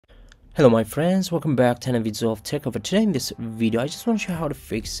Hello my friends, welcome back to another video of tech. Over today in this video I just want to show you how to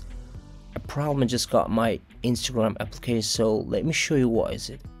fix a problem I just got my Instagram application. So let me show you what is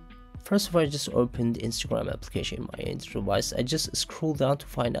it. First of all, I just opened the Instagram application in my Android device. I just scroll down to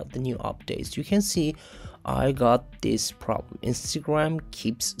find out the new updates. You can see I got this problem. Instagram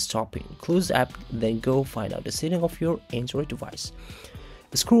keeps stopping. Close the app, then go find out the setting of your Android device.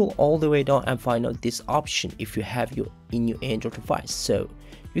 Scroll all the way down and find out this option if you have your Android device. So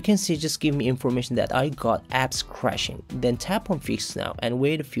you can see just give me information that I got apps crashing. Then tap on fix now and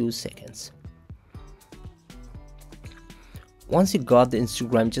wait a few seconds. Once you got the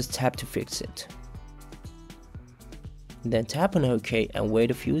Instagram, just tap to fix it. Then tap on OK and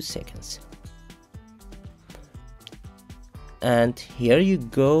wait a few seconds. And here you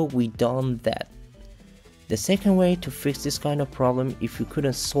go, we done that. The second way to fix this kind of problem, if you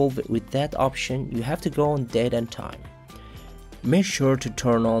couldn't solve it with that option, you have to go on date and time. Make sure to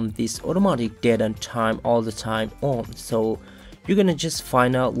turn on this automatic date and time all the time on. So you're gonna just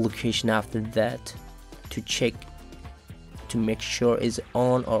find out location after that to check to make sure it's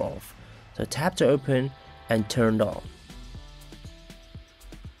on or off. So tap to open and turn on.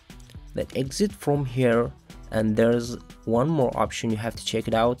 Then exit from here, and there's one more option you have to check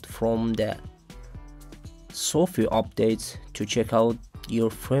it out from the software updates to check out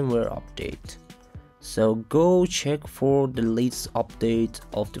your firmware update. So go check for the latest update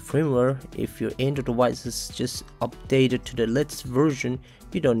of the firmware. If your Android device is just updated to the latest version,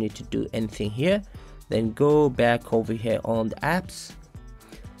 you don't need to do anything here. Then go back over here on the apps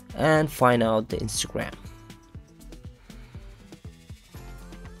and find out the Instagram.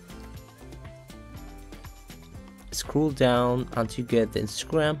 Scroll down until you get the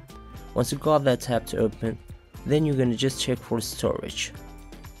Instagram. Once you got that, tap to open. Then you're gonna just check for storage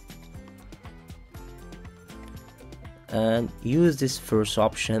and use this first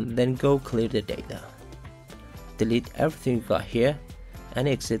option. Then go clear the data, delete everything you got here and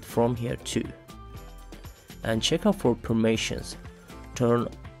exit from here too, and check out for permissions. Turn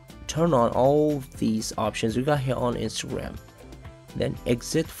on all these options you got here on Instagram, then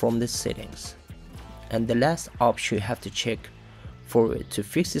exit from the settings. And the last option you have to check for it to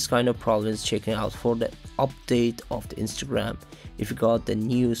fix this kind of problems, checking out for the update of the Instagram. If you got the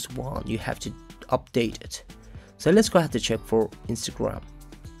newest one, you have to update it. So let's go ahead to check for Instagram.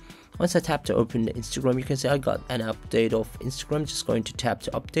 Once I tap to open the Instagram, you can see I got an update of Instagram. Just going to tap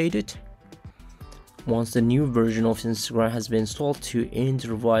to update it. Once the new version of Instagram has been installed to your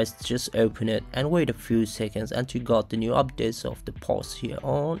device, just open it and wait a few seconds until you got the new updates of the post here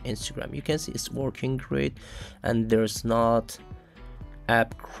on Instagram. You can see it's working great and there's not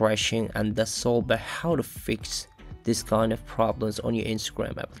app crashing, and that's all about how to fix this kind of problems on your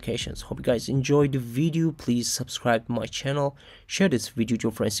Instagram applications. Hope you guys enjoyed the video. Please subscribe to my channel, share this video to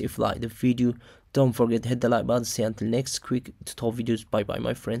your friends if you like the video. Don't forget to hit the like button. See you until next quick tutorial videos. Bye bye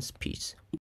my friends, peace.